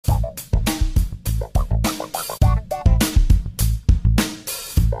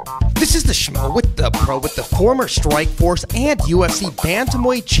This is the Schmo with the pro, with the former Strikeforce and UFC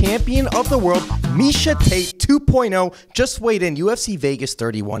Bantamweight champion of the world, Miesha Tate 2.0. Just weighed in, UFC Vegas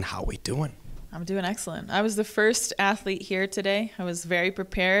 31. How we doing? I'm doing excellent. I was the first athlete here today. I was very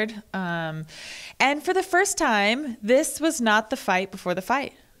prepared. And for the first time, this was not the fight before the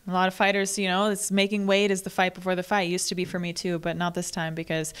fight. A lot of fighters, you know, it's making weight is the fight before the fight. It used to be for me too, but not this time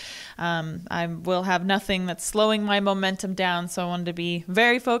because I will have nothing that's slowing my momentum down. So I wanted to be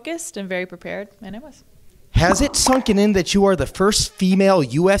very focused and very prepared, and it was. Has it sunken in that you are the first female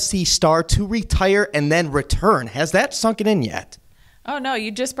UFC star to retire and then return? Has that sunken in yet? Oh, no, you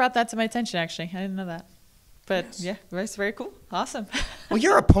just brought that to my attention, actually. I didn't know that. But, yes. Yeah, that's very cool. Awesome. Well,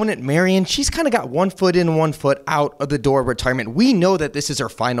 your opponent, Marion, she's kind of got 1 foot in, 1 foot out of the door of retirement. We know that this is her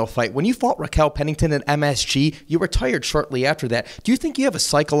final fight. When you fought Raquel Pennington at MSG, you retired shortly after that. Do you think you have a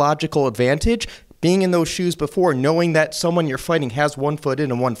psychological advantage being in those shoes before, knowing that someone you're fighting has 1 foot in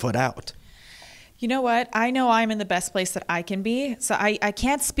and 1 foot out? You know what? I know I'm in the best place that I can be. So I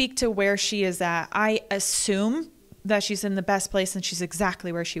can't speak to where she is at. I assume that she's in the best place and she's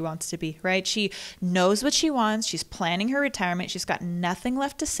exactly where she wants to be, right? She knows what she wants. She's planning her retirement. She's got nothing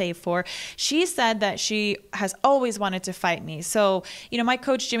left to save for. She said that she has always wanted to fight me. So, you know, my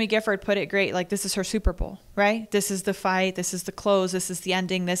coach, Jimmy Gifford, put it great. Like, this is her Super Bowl, right? This is the fight. This is the close. This is the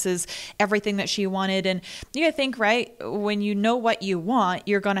ending. This is everything that she wanted. And you gotta think, right? When you know what you want,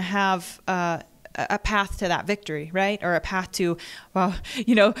 you're going to have, a path to that victory, right? Or a path to, well,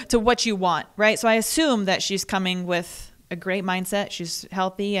 you know, to what you want, right? So I assume that she's coming with a great mindset. She's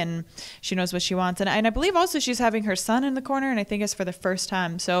healthy and she knows what she wants. And I believe also she's having her son in the corner, and I think it's for the first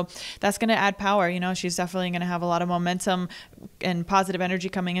time. So that's going to add power. You know, she's definitely going to have a lot of momentum and positive energy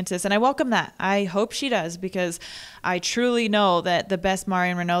coming into this. And I welcome that. I hope she does, because I truly know that the best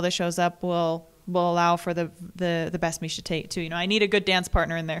Marion Renault that shows up will allow for the best Miesha Tate too. You know, I need a good dance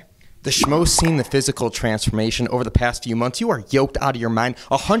partner in there. The Schmo's seen the physical transformation over the past few months. You are yoked out of your mind.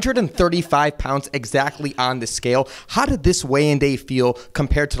 135 pounds exactly on the scale. How did this weigh-in day feel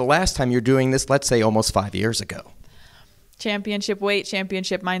compared to the last time you're doing this, let's say almost 5 years ago? Championship weight,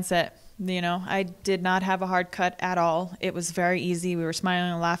 championship mindset. You know, I did not have a hard cut at all. It was very easy. We were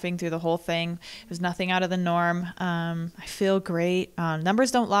smiling and laughing through the whole thing. It was nothing out of the norm. I feel great.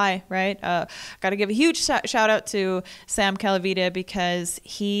 Numbers don't lie, right? Got to give a huge shout out to Sam Calavita, because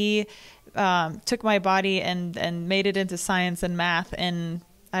he took my body and made it into science and math, and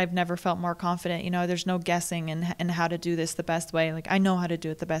I've never felt more confident. You know, there's no guessing in how to do this the best way. Like, I know how to do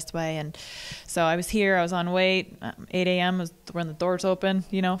it the best way. And so I was here, I was on weight, 8 a.m. was when the doors open,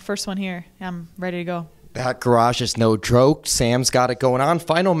 you know, first one here. I'm ready to go. That garage is no joke. Sam's got it going on.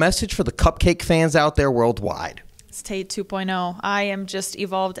 Final message for the Cupcake fans out there worldwide. It's Tate 2.0. I am just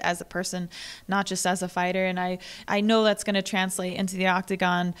evolved as a person, not just as a fighter. And I know that's going to translate into the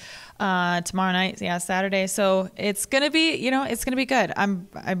octagon tomorrow night, yeah, Saturday. So it's going to be, you know, it's going to be good. I'm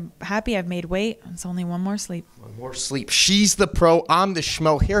happy I've made weight. It's only one more sleep. One more sleep. She's the pro. I'm the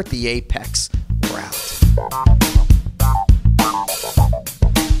Schmo here at the Apex. We're out.